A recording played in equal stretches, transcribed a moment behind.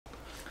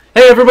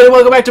Hey everybody,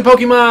 welcome back to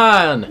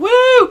Pokemon!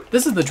 Woo!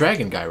 This is the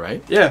dragon guy,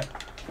 right? Yeah.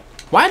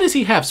 Why does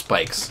he have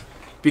spikes?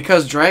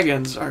 Because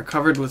dragons are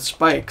covered with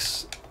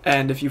spikes,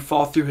 and if you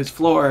fall through his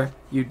floor,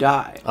 you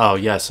die. Oh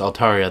yes,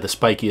 Altaria, the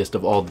spikiest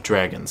of all the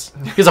dragons.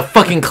 He has a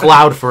fucking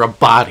cloud for a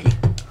body.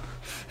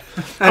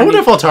 I wonder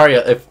if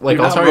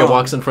Altaria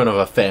walks in front of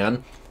a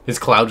fan, his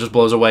cloud just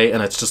blows away,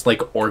 and it's just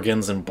like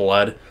organs and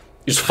blood.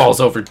 He just falls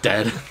over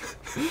dead.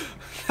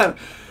 That'd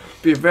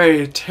be a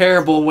very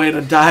terrible way to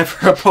die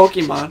for a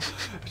Pokemon.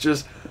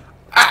 Just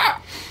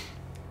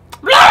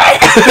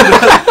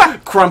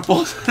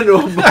crumples into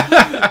a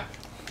ball.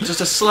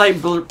 Just a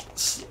slight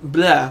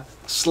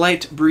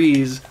slight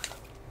breeze.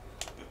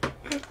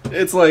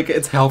 It's like,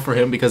 it's hell for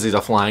him because he's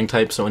a flying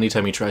type, so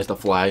anytime he tries to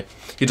fly,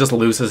 he just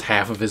loses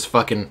half of his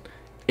fucking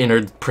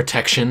inner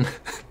protection.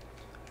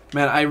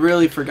 Man, I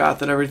really forgot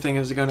that everything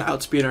is going to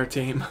outspeed our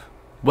team.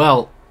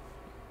 Well,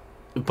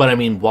 but I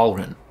mean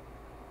Walrein,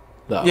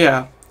 though.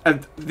 Yeah,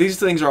 and these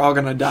things are all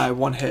going to die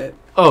one hit.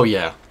 Oh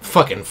yeah,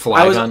 fucking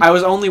Flygon. I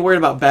was only worried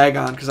about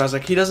Bagon because I was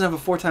like, he doesn't have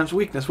a 4x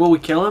weakness. Will we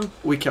kill him?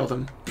 We killed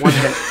him. One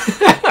hit.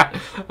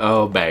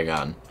 Oh,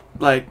 Bagon.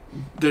 Like,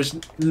 there's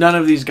none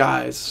of these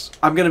guys.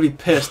 I'm gonna be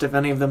pissed if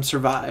any of them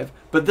survive.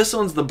 But this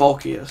one's the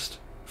bulkiest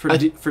for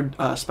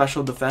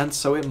special defense,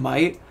 so it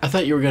might. I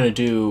thought you were gonna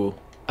do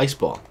Ice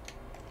Ball.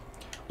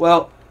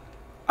 Well,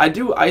 I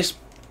do ice.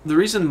 The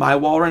reason my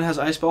Walrein has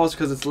Ice Ball is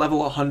because it's level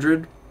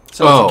 100,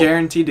 so it's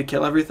guaranteed to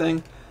kill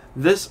everything.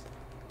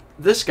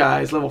 This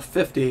guy is level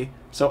 50,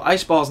 so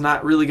Ice Ball is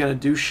not really going to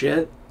do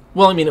shit.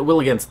 Well, I mean, it will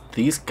against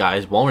these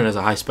guys. Walrein has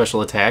a high special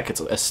attack. It's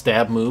a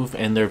stab move,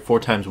 and they're 4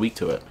 times weak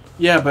to it.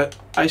 Yeah, but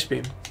Ice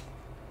Beam.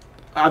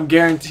 I'm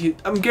guaranteed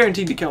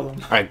to kill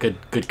them. All right,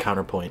 good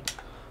counterpoint.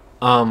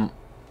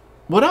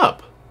 What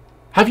up?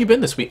 How have you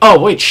been this week? Oh,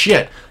 wait,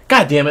 shit.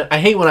 God damn it. I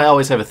hate when I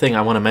always have a thing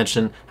I want to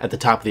mention at the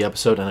top of the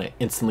episode, and I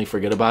instantly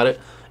forget about it.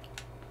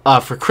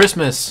 For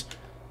Christmas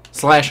 /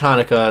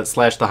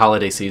 Hanukkah / the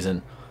holiday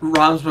season,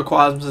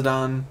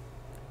 Ramsmaquazmadon.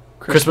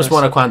 Christmas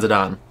one of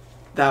Kwanzaa.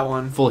 That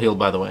one. Full healed,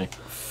 by the way.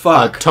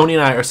 Fuck. Tony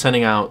and I are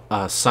sending out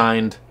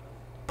signed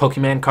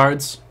Pokemon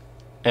cards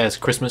as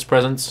Christmas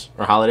presents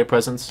or holiday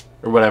presents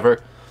or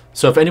whatever.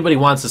 So if anybody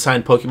wants a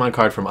signed Pokemon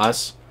card from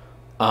us,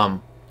 you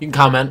can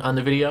comment on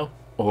the video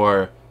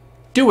or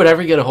do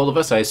whatever to get a hold of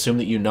us. I assume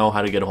that you know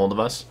how to get a hold of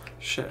us.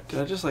 Shit, did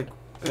I just like...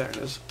 There it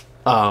is.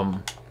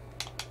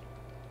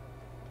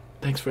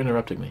 Thanks for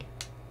interrupting me.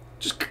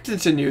 Just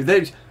continue.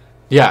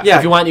 Yeah,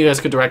 if you want, you guys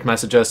could direct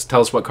message us,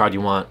 tell us what card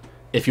you want,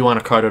 if you want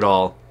a card at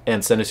all,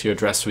 and send us your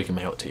address so we can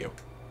mail it to you.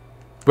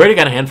 We already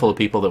got a handful of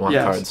people that want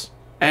cards.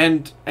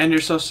 And your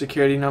social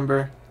security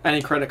number,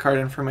 any credit card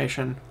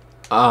information.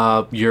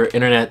 Your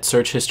internet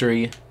search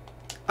history.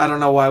 I don't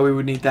know why we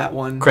would need that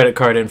one. Credit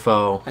card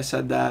info. I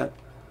said that.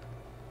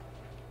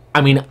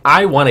 I mean,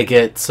 I want to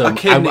get some...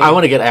 I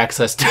want to get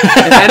access to... If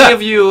any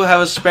of you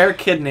have a spare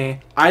kidney,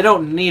 I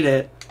don't need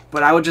it,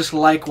 but I would just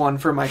like one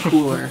for my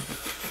cooler.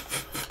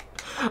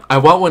 I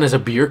want one as a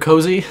beer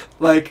cozy.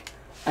 Like,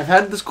 I've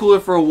had this cooler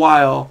for a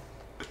while,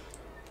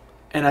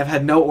 and I've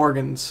had no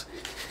organs.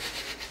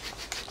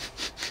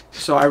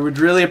 So I would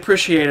really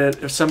appreciate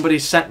it if somebody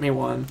sent me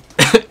one.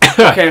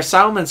 Okay, if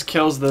Salamence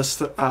kills this,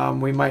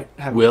 we might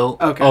have... Will?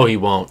 Okay. Oh, he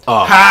won't.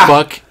 Oh, ha!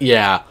 Fuck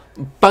yeah.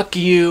 Fuck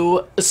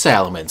you,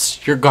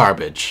 Salamence. You're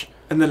garbage.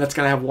 And then it's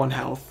going to have 1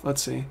 health.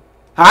 Let's see.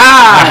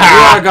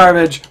 Ah! You are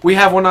garbage. We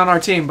have one on our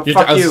team, but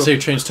fuck you. I was going to say,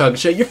 change talking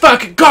shit. You're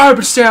fucking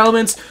garbage,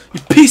 Salamence.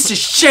 You piece of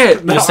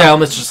shit. No.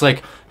 Salamence just,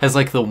 like, has,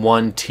 like, the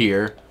one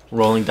tear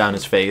rolling down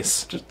his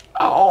face. Just,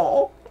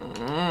 oh.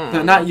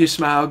 No, not you,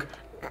 Smaug.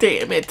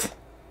 Damn it.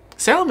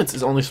 Salamence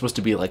is only supposed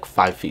to be, like,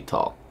 5 feet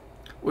tall.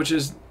 Which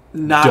is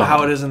not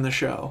how it is in the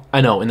show.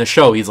 I know. In the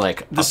show, he's,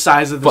 like... The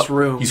size of this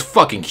room. He's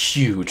fucking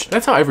huge.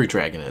 That's how every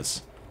dragon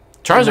is.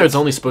 Charizard's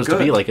only supposed to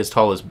be, like, as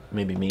tall as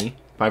maybe me.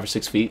 5 or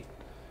 6 feet.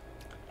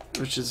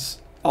 Which is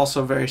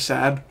also very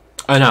sad.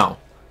 I know.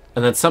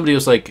 And then somebody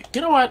was like, you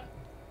know what?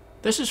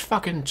 This is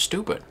fucking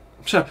stupid.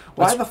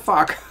 Why the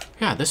fuck?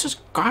 Yeah, this is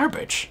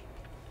garbage.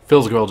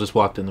 Phil's girl just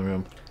walked in the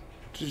room.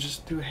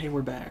 Just do hey,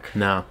 we're back.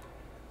 No.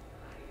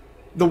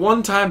 The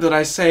one time that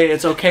I say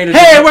it's okay to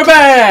hey, we're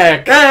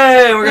back!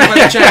 Hey, we're gonna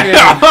play the champion.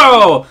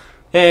 Oh!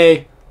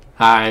 Hey.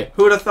 Hi.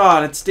 Who'd have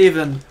thought? It's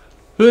Steven.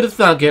 Who'd have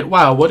thunk it?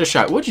 Wow, what a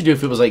shot. What'd you do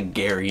if it was like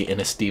Gary in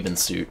a Steven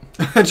suit?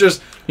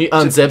 He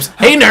unzips.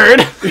 Hey,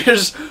 nerd! You're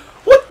just,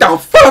 what the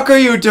fuck are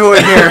you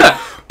doing here?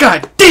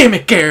 God damn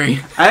it, Gary!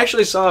 I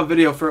actually saw a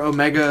video for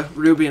Omega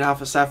Ruby and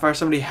Alpha Sapphire.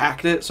 Somebody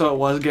hacked it, so it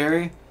was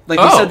Gary. Like,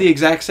 he said the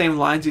exact same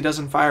lines he does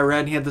in Fire Red,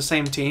 and he had the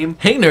same team.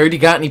 Hey, nerd, you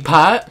got any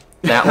pot?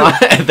 That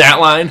line? That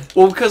line?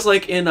 Well, because,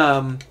 like, in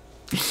the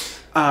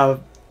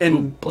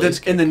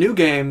new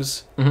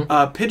games,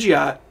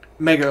 Pidgeot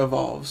Mega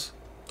Evolves.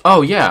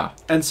 Oh, yeah.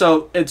 And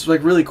so it's,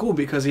 like, really cool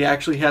because he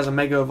actually has a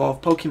Mega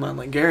Evolved Pokemon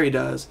like Gary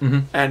does.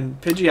 And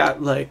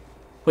Pidgeot, like...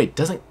 Wait,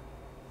 doesn't...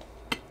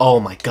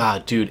 Oh, my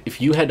God, dude. If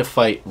you had to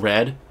fight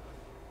Red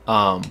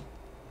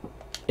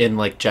in,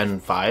 like, Gen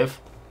 5,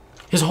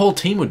 his whole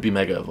team would be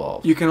Mega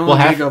Evolved. You can only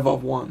Mega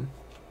Evolve one.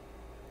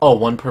 Oh,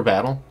 one per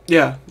battle?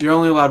 Yeah, you're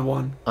only allowed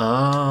one.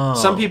 Oh.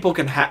 Some people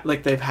can hack,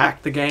 like they've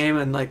hacked the game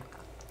and like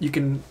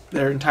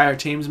their entire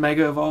team's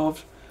mega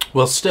evolved.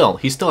 Well, still,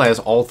 he still has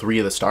all 3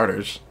 of the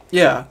starters.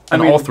 Yeah,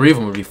 And all 3 of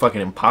them would be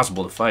fucking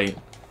impossible to fight.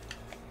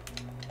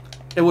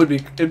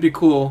 It'd be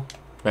cool.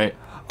 Right.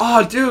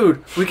 Oh,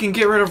 dude, we can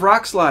get rid of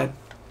Rock Slide.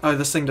 Oh,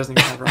 this thing doesn't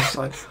even have Rock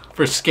Slide.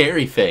 For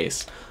Scary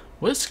Face.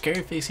 What does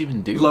Scary Face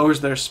even do?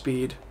 Lowers their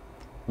speed.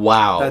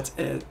 Wow. That's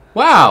it.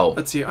 Wow.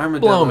 Let's see,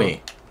 Armadillo. Blow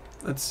me.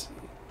 Let's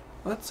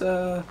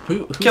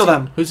Who's kill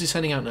them. Who's he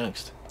sending out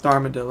next? The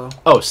Armadillo.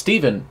 Oh,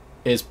 Steven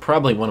is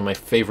probably one of my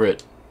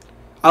favorite.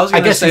 I was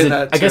gonna say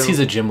that too. I guess he's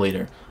a gym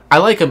leader. I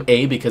like him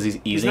because he's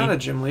easy. He's not a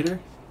gym leader.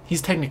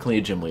 He's technically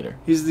a gym leader.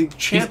 He's the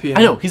champion.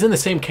 I know. He's in the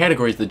same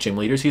category as the gym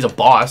leaders. He's a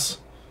boss.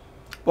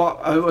 Well,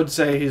 I would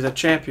say he's a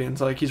champion.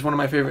 So, like, he's one of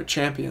my favorite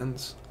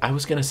champions. I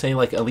was gonna say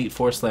like Elite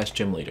Four /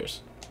 gym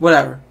leaders.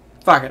 Whatever.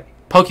 Fuck it.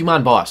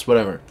 Pokemon boss,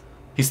 whatever.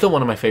 He's still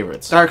one of my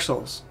favorites. Dark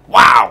Souls.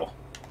 Wow.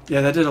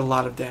 Yeah, that did a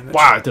lot of damage.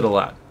 Wow, it did a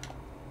lot.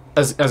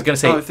 I was gonna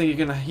say. Oh, I think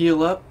you're gonna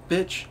heal up,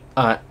 bitch.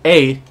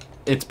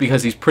 It's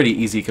because he's pretty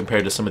easy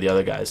compared to some of the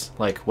other guys.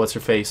 Like, what's her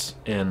face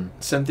in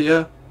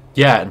Cynthia?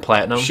 Yeah, in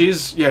Platinum.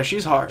 She's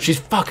hard. She's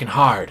fucking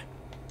hard.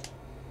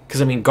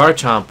 Because, I mean,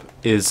 Garchomp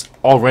is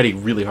already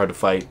really hard to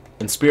fight,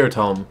 and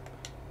Spiritomb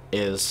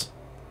is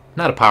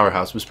not a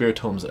powerhouse, but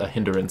Spiritomb's a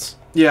hindrance.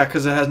 Yeah,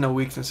 because it has no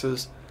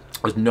weaknesses.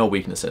 There's no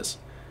weaknesses.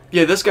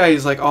 Yeah, this guy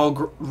is like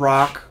all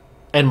rock.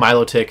 And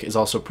Milotic is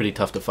also pretty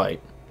tough to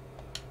fight.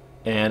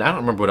 And I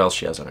don't remember what else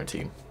she has on her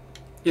team.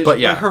 Yeah, but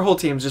yeah, her whole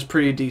team's just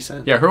pretty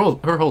decent. Yeah, her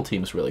whole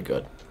team's really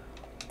good.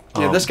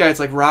 Yeah, this guy's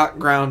like rock,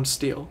 ground,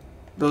 steel.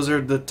 Those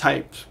are the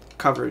type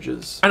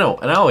coverages. I know,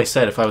 and I always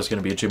said if I was going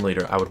to be a gym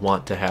leader, I would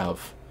want to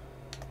have...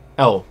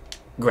 Oh,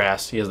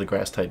 grass. He has the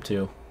grass type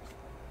too.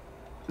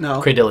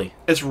 No. Cradilly.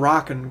 It's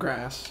rock and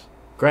grass.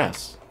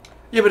 Grass.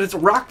 Yeah, but it's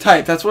rock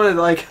type. That's what it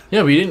like...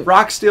 Yeah, but you didn't...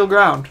 Rock, steel,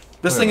 ground.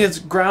 This thing is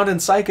ground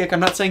and psychic. I'm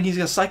not saying he's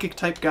a psychic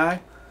type guy.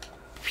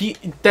 He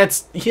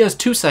has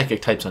 2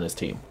 psychic types on his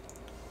team.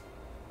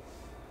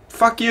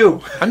 Fuck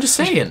you. I'm just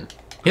saying.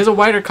 He has a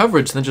wider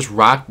coverage than just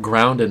rock,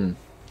 ground, and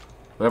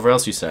whatever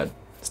else you said.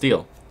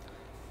 Steel.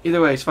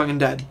 Either way, he's fucking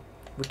dead.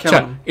 We're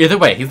killing him. Either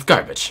way, he's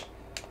garbage.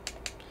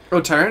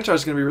 Oh,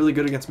 Tyrantar's gonna be really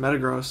good against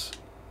Metagross.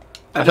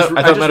 I thought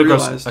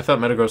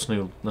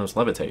Metagross knows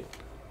levitate.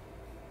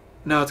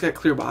 No, it's got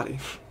clear body.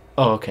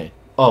 Oh, okay.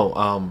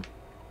 Oh,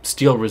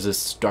 Steel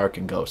resists Dark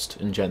and Ghost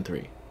in Gen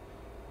 3.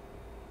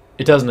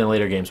 It doesn't in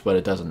later games, but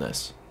it does in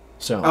this.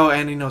 So. Oh,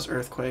 and he knows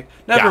Earthquake.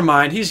 Never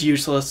mind, he's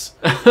useless.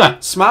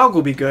 Smaug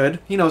will be good.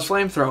 He knows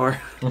Flamethrower.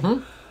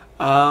 Mm-hmm.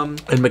 And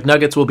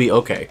McNuggets will be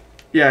okay.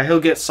 Yeah, he'll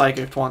get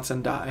Psychic once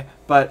and die.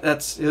 But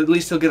at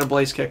least he'll get a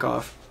Blaze Kick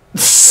off.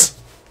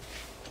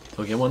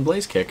 He'll get one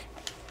Blaze Kick.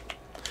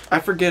 I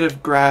forget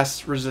if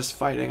Grass resists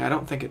fighting. I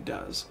don't think it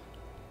does.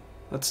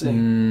 Let's see.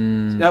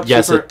 Yep,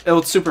 yes,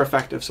 it's super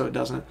effective, so it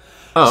doesn't.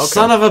 Oh, okay.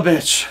 Son of a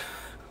bitch.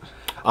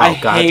 Oh,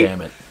 God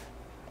damn it.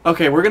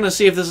 Okay, we're going to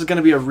see if this is going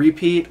to be a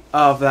repeat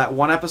of that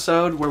one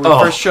episode where we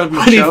first showed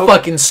Machoke. When he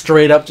fucking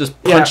straight up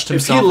just punched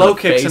himself if he low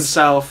kicks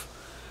himself...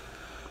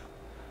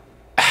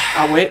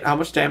 Oh, wait, how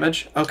much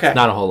damage? Okay.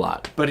 Not a whole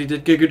lot. But he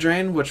did Giga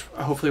Drain, which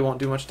hopefully won't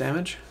do much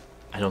damage.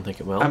 I don't think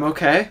it will. I'm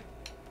okay.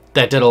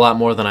 That did a lot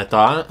more than I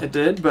thought. It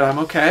did, but I'm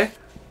okay.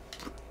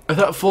 I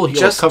thought full heal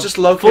just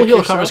low kick full heal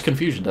yourself. covers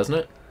confusion, doesn't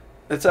it?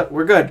 It's up.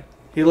 We're good.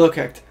 He low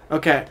kicked.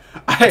 Okay.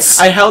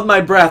 I held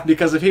my breath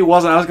because if he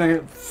wasn't, I was going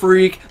to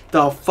freak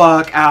the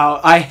fuck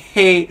out. I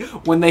hate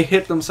when they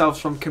hit themselves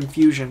from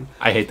confusion.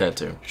 I hate that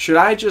too. Should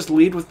I just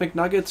lead with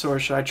McNuggets or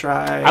should I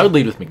try... I would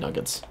lead with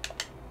McNuggets.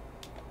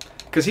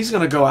 Because he's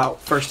going to go out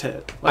first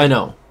hit. Like, I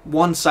know.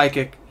 One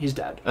Psychic, he's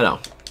dead. I know.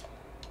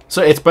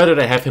 So it's better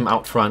to have him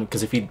out front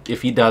because if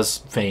he does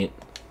faint,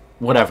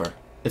 whatever.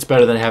 It's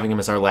better than having him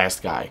as our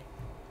last guy.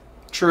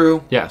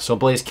 True. Yeah, so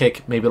Blaze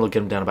Kick, maybe it'll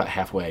get him down about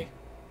halfway.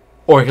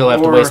 Or he'll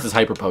have to waste his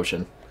Hyper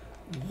Potion.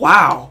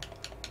 Wow.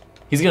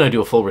 He's going to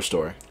do a full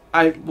restore.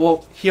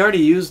 Well, he already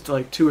used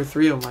like 2 or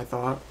 3 of them, I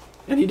thought.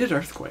 And he did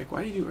Earthquake.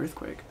 Why did he do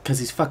Earthquake? Because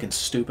he's fucking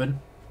stupid.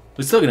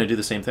 He's still going to do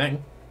the same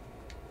thing.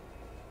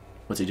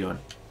 What's he doing?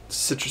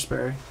 Citrus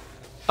Berry.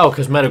 Oh,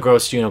 because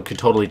Metagross, could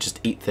totally just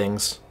eat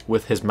things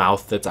with his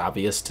mouth that's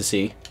obvious to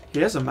see. He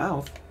has a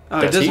mouth.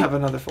 Oh, he does have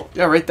another full.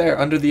 Yeah, right there,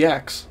 under the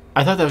X.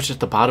 I thought that was just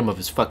the bottom of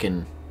his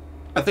fucking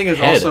I think it's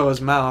head. Also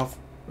his mouth.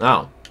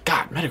 Oh.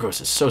 God,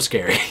 Metagross is so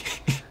scary.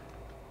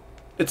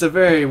 It's a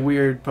very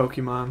weird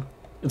Pokemon.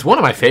 It's one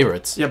of my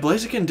favorites. Yeah,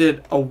 Blaziken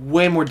did a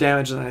way more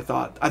damage than I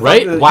thought. I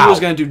right? thought that wow. he was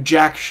going to do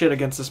jack shit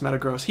against this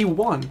Metagross. He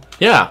won.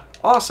 Yeah.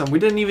 Awesome. We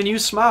didn't even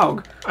use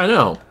Smaug. I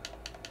know.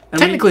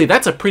 Technically,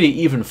 that's a pretty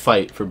even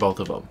fight for both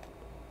of them.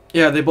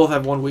 Yeah, they both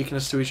have one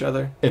weakness to each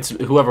other. It's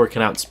whoever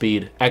can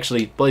outspeed.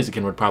 Actually,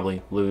 Blaziken would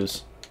probably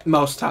lose.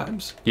 Most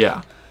times.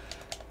 Yeah.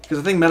 Because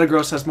I think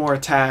Metagross has more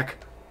attack,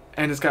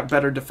 and it's got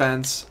better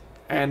defense,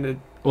 and it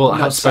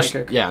has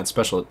psychic. Yeah,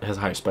 it has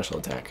higher special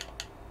attack.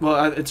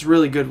 Well, it's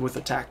really good with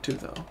attack too,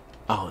 though.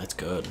 Oh, that's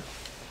good.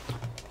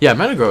 Yeah,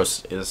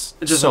 Metagross is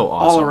it's just so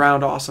awesome.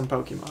 all-around awesome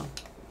Pokemon.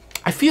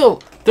 I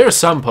feel there are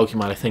some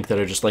Pokemon I think that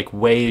are just like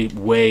way,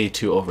 way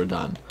too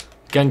overdone.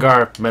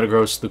 Gengar,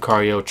 Metagross,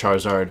 Lucario,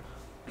 Charizard.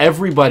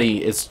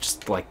 Everybody is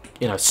just like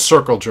in a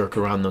circle jerk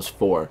around those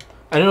 4.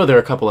 I know there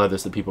are a couple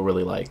others that people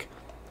really like.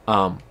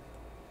 Hawlucha,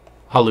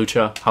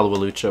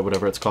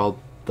 whatever it's called.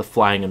 The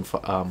flying and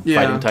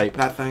fighting type.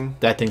 That thing.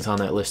 That thing's on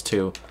that list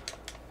too.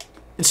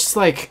 It's just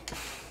like,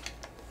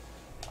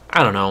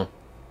 I don't know.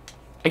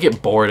 I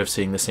get bored of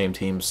seeing the same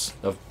teams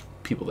of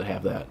people that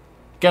have that.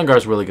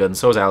 Gengar's really good, and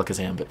so is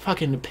Alakazam, but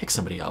fucking pick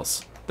somebody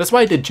else. That's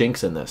why I did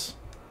Jinx in this.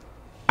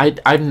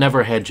 I've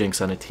never had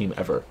Jinx on a team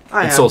ever.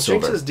 I have. Soul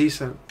Jinx Silver. is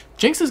decent.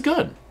 Jinx is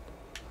good.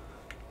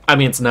 I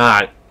mean, it's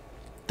not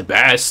the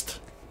best,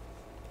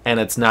 and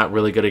it's not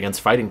really good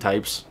against fighting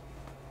types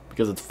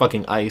because it's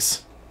fucking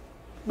ice.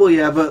 Well,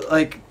 yeah, but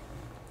like,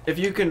 if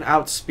you can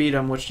outspeed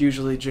them, which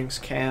usually Jinx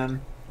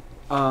can.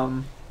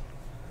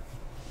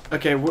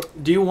 Okay,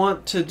 do you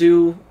want to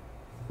do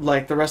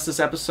like the rest of this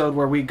episode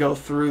where we go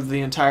through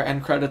the entire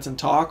end credits and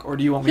talk, or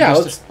do you want me? Yeah,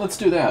 just let's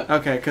do that.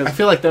 Okay, because I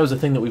feel like that was a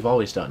thing that we've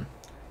always done.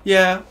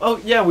 Yeah. Oh,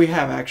 yeah, we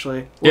have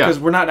actually. Because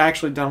we're not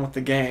actually done with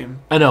the game.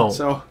 I know.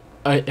 So,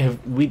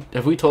 have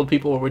we told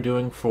people what we're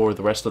doing for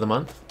the rest of the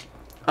month?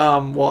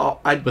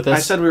 Well, I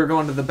said we were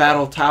going to the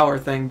Battle Tower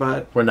thing,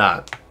 but we're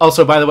not.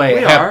 Also, by the way,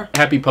 we are.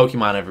 Happy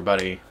Pokemon,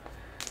 everybody.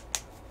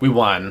 We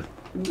won.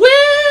 Woo!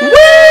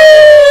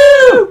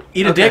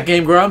 Eat a dick,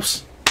 Game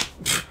Grumps.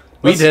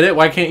 We did it.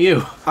 Why can't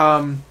you?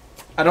 I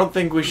don't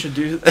think we should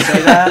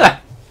say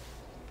that.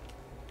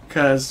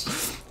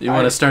 Because you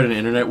want to start an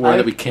internet war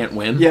that we can't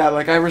win? Yeah,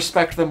 like I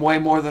respect them way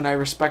more than I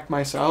respect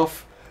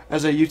myself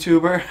as a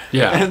YouTuber.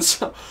 Yeah,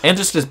 and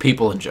just as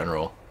people in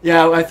general.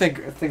 Yeah, I think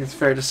it's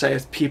fair to say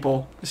as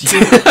people,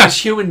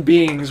 as human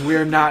beings,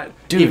 we're not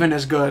even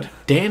as good.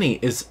 Danny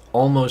is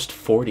almost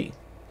 40.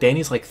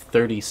 Danny's like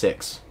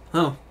 36.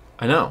 Oh,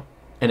 I know.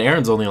 And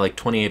Aaron's only like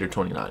 28 or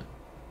 29.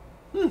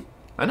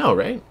 I know,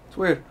 right? It's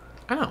weird.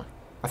 I know.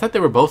 I thought they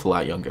were both a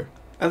lot younger.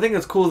 I think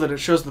it's cool that it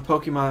shows the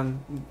Pokemon.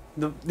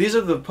 These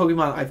are the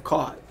Pokemon I've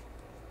caught.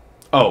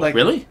 Oh, like,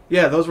 really?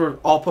 Yeah, those were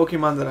all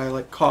Pokemon that I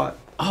like caught.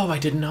 Oh, I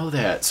didn't know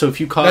that. So if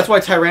you caught... That's why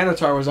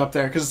Tyranitar was up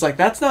there, because it's like,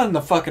 that's not in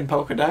the fucking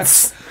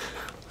Pokedex.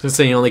 So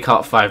say you only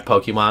caught 5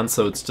 Pokemon,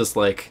 so it's just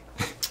like...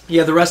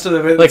 Yeah, the rest of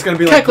it, like, it's going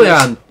to be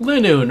Kecleon,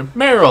 Linoon,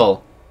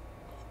 Meryl,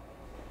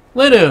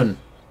 Linoon,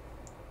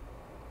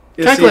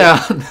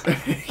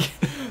 Kecleon.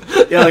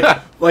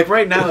 Yeah, like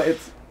right now,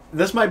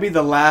 this might be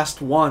the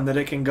last one that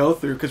it can go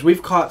through, because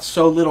we've caught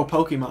so little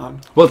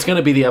Pokemon. Well, it's going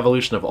to be the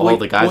evolution of all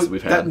the guys that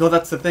we've had. No,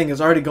 that's the thing.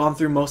 It's already gone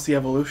through most of the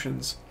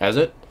evolutions. Has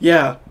it?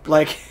 Yeah,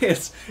 like,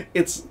 it's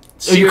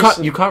oh, you caught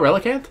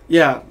Relicanth?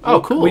 Yeah. Oh,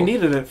 cool. We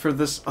needed it for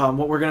this,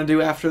 what we're going to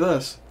do after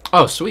this.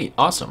 Oh, sweet.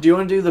 Awesome. Do you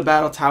want to do the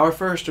Battle Tower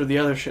first, or the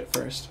other shit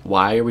first?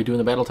 Why are we doing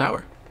the Battle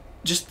Tower?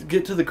 Just to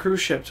get to the cruise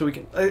ship so we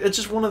can... It's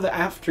just one of the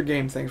after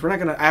game things. We're not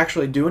going to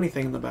actually do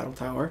anything in the Battle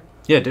Tower.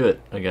 Yeah, do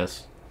it, I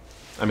guess.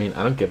 I mean,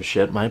 I don't give a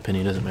shit. My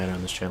opinion doesn't matter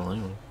on this channel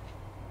anyway.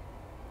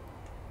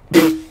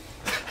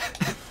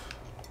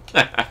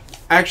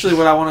 Actually,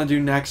 what I want to do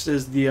next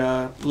is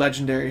the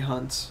legendary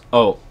hunts.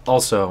 Oh,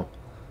 also,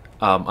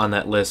 on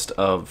that list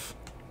of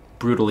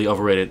brutally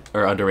overrated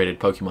or underrated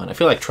Pokemon, I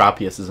feel like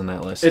Tropius is in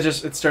that list.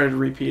 It started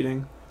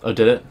repeating. Oh,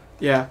 did it?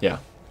 Yeah. Yeah.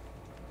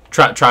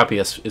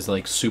 Tropius is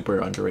like super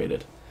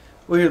underrated.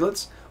 Well, here,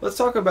 let's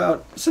talk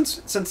about since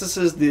this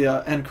is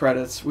the end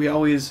credits. We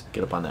always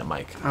get up on that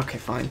mic. Okay,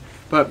 fine.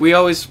 But we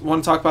always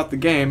want to talk about the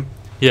game.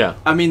 Yeah.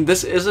 I mean,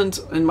 this isn't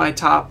in my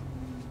top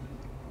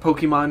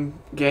Pokemon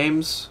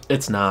games.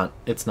 It's not.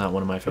 It's not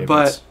one of my favorites.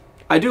 But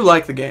I do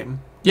like the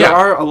game. Yeah. There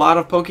are a lot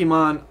of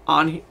Pokemon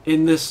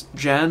in this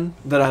gen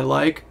that I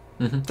like.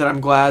 That I'm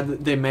glad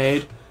that they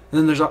made. And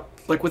then there's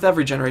like with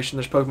every generation,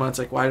 there's Pokemon. It's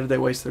like, why did they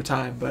waste their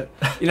time? But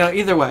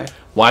either way.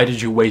 Why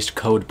did you waste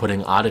code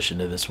putting Oddish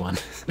into this one?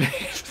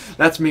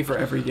 That's me for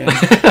every game.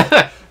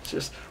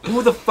 Just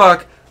who the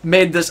fuck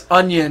made this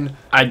onion?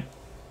 I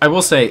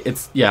will say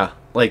it's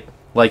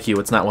like you.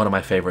 It's not one of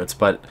my favorites,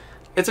 but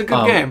it's a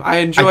good game. I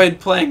enjoyed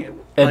playing it.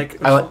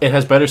 It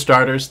has better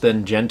starters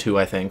than Gen 2,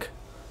 I think.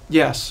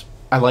 Yes.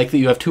 I like that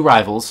you have 2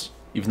 rivals,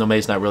 even though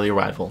May's not really a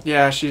rival.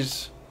 Yeah,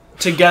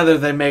 together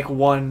they make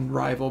one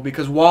rival,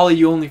 because Wally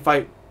you only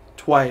fight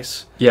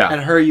twice. Yeah.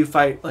 And her you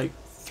fight like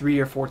 3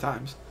 or 4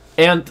 times.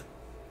 And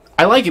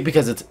I like it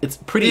because it's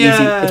pretty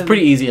easy. It's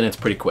pretty easy and it's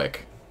pretty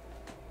quick.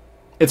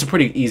 It's a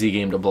pretty easy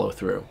game to blow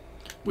through.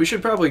 We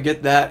should probably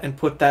get that and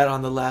put that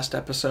on the last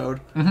episode.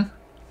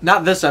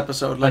 Not this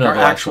episode, like our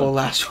actual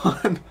last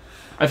one.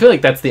 I feel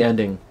like that's the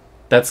ending.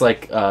 That's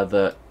like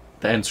the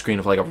end screen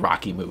of like a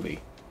Rocky movie.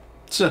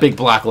 Big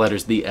block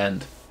letters, the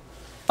end.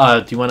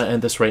 Do you want to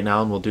end this right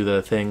now and we'll do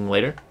the thing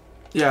later?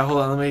 Yeah, hold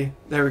on.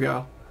 There we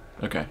go.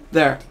 Okay.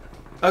 There.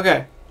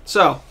 Okay,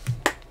 so.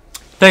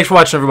 Thanks for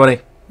watching, everybody.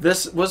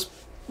 This was,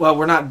 well,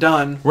 we're not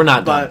done. We're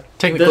not done.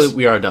 Technically,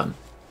 we are done.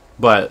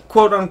 But.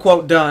 Quote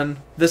unquote done.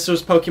 This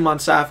was Pokemon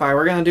Sapphire.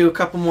 We're going to do a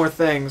couple more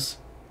things.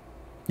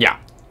 Yeah.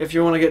 If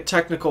you want to get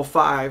technical,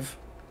 5.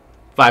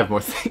 5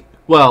 more things.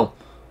 Well,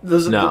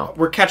 no.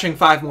 We're catching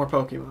 5 more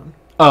Pokemon.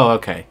 Oh,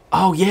 okay.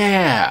 Oh,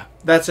 yeah.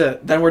 That's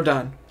it. Then we're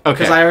done. Okay.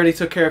 Because I already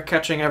took care of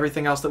catching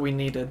everything else that we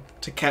needed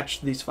to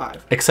catch these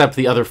 5. Except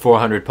the other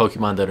 400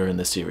 Pokemon that are in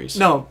this series.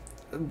 No.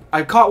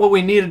 I caught what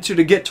we needed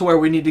to get to where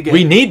we need to get.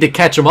 We need to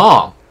catch them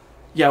all.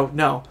 Yeah,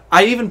 no.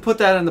 I even put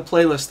that in the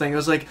playlist thing. It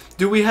was like,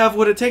 do we have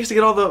what it takes to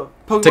get all the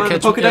Pokemon in the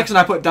Pokedex? Yeah. And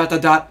I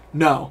put ...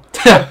 no.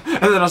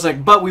 And then I was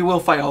like, but we will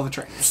fight all the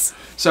trainers.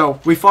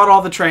 So we fought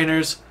all the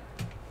trainers,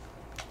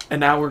 and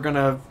now we're going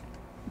to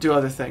do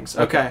other things.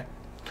 Okay.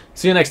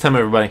 See you next time,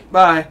 everybody.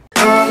 Bye.